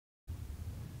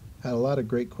Had a lot of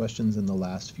great questions in the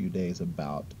last few days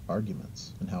about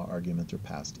arguments and how arguments are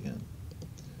passed in.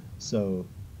 So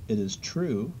it is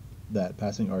true that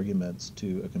passing arguments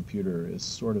to a computer is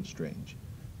sort of strange.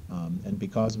 And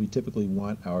because we typically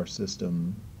want our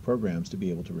system programs to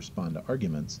be able to respond to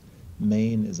arguments,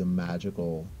 main is a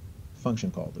magical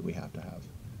function call that we have to have.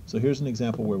 So here's an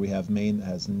example where we have main that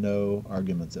has no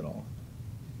arguments at all.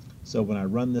 So when I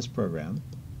run this program,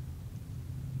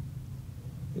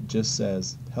 it just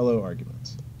says hello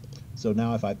arguments. So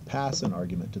now if I pass an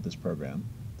argument to this program,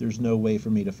 there's no way for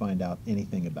me to find out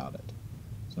anything about it.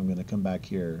 So I'm going to come back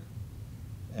here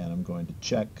and I'm going to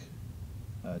check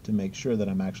to make sure that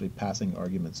I'm actually passing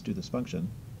arguments to this function.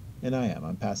 And I am.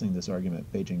 I'm passing this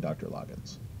argument paging Dr.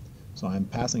 Loggins. So I'm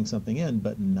passing something in,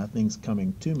 but nothing's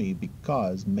coming to me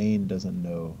because main doesn't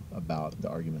know about the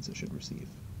arguments it should receive.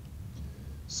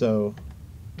 So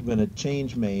I'm going to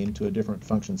change main to a different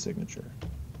function signature.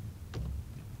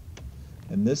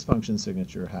 And this function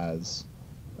signature has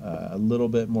a little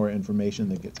bit more information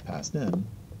that gets passed in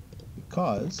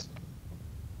because,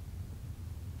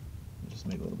 just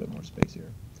make a little bit more space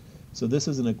here. So this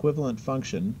is an equivalent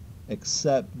function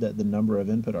except that the number of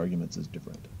input arguments is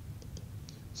different.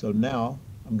 So now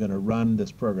I'm going to run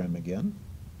this program again.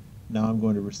 Now I'm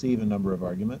going to receive a number of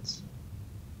arguments.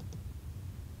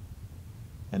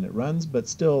 And it runs, but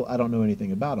still I don't know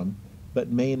anything about them, but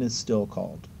main is still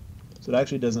called. So it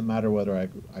actually doesn't matter whether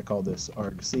I call this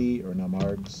argc or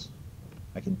numargs.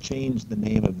 I can change the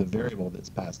name of the variable that's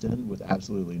passed in with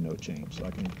absolutely no change. So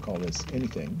I can call this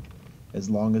anything as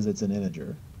long as it's an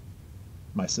integer.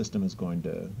 My system is going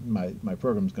to, my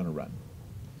program is going to run.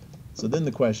 So then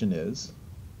the question is,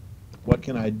 what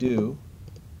can I do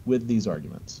with these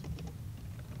arguments?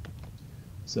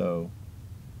 So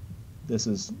this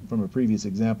is from a previous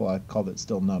example. I called it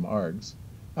still numargs.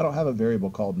 I don't have a variable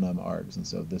called numargs, and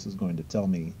so this is going to tell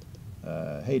me,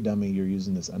 hey dummy, you're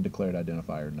using this undeclared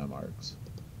identifier numargs.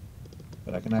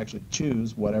 But I can actually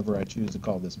choose whatever I choose to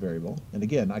call this variable. And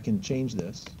again, I can change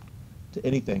this to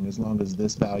anything as long as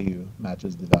this value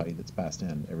matches the value that's passed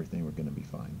in. Everything we're going to be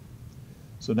fine.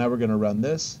 So now we're going to run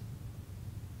this,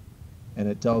 and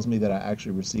it tells me that I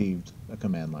actually received a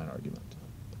command line argument.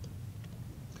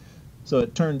 So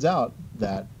it turns out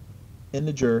that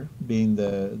integer being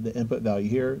the input value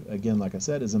here, again, like I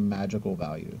said, is a magical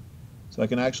value. So I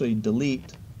can actually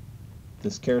delete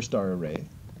this char star array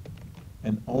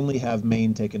and only have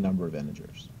main take a number of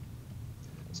integers.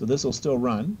 So this will still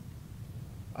run.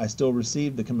 I still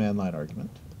receive the command line argument,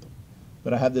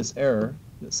 but I have this error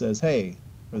that says, hey,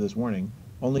 or this warning,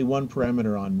 only one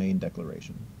parameter on main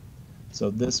declaration. So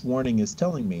this warning is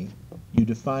telling me you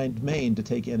defined main to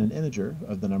take in an integer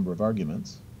of the number of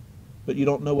arguments, but you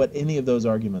don't know what any of those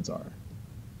arguments are.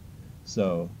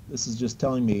 So this is just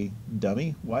telling me,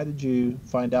 dummy, why did you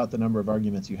find out the number of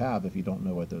arguments you have if you don't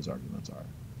know what those arguments are?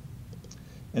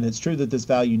 And it's true that this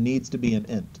value needs to be an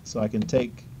int, so I can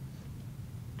take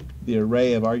the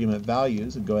array of argument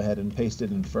values and go ahead and paste it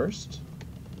in first,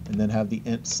 and then have the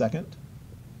int second,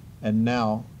 and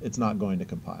now it's not going to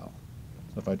compile.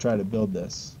 So if I try to build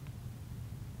this,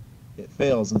 it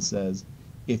fails and says,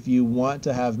 if you want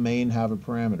to have main have a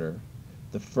parameter,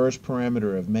 the first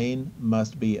parameter of main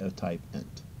must be of type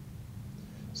int.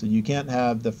 So you can't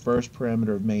have the first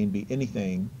parameter of main be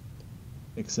anything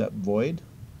except void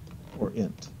or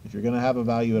int. If you're going to have a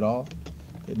value at all,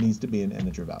 it needs to be an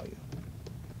integer value.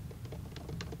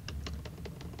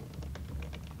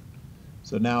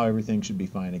 So now everything should be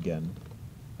fine again.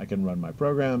 I can run my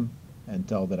program and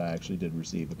tell that I actually did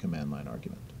receive a command line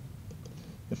argument.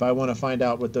 If I want to find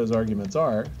out what those arguments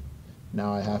are,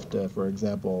 now I have to, for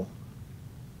example,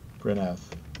 printf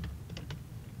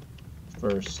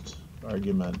first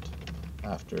argument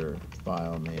after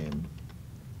file name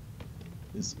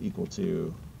is equal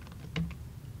to,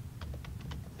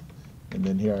 and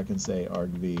then here I can say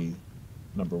argv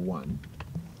number 1.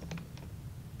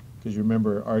 Because you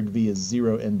remember argv is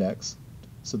 0 indexed,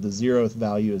 so the 0th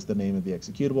value is the name of the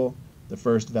executable, the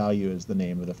first value is the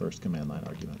name of the first command line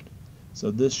argument. So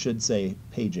this should say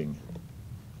paging,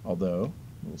 although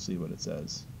we'll see what it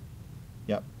says.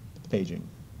 Yep, paging.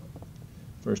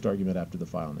 First argument after the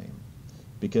file name.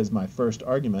 Because my first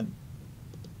argument,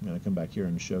 I'm going to come back here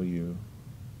and show you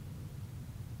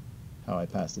how I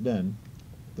passed it in.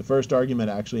 The first argument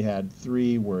actually had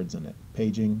 3 words in it,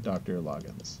 paging Dr.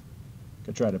 Loggins. If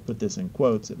I try to put this in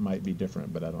quotes, it might be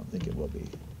different, but I don't think it will be.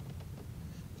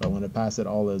 If I want to pass it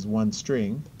all as one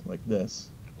string, like this,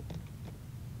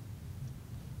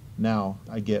 now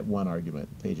I get one argument,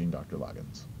 paging Dr.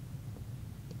 Loggins,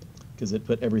 because it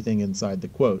put everything inside the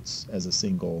quotes as a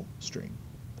single string.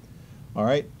 All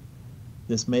right,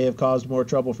 This may have caused more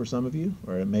trouble for some of you,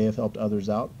 or it may have helped others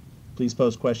out. Please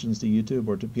post questions to YouTube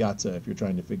or to Piazza if you're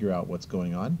trying to figure out what's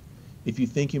going on. If you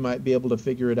think you might be able to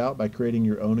figure it out by creating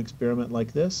your own experiment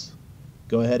like this,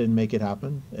 go ahead and make it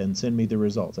happen and send me the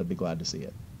results. I'd be glad to see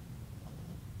it.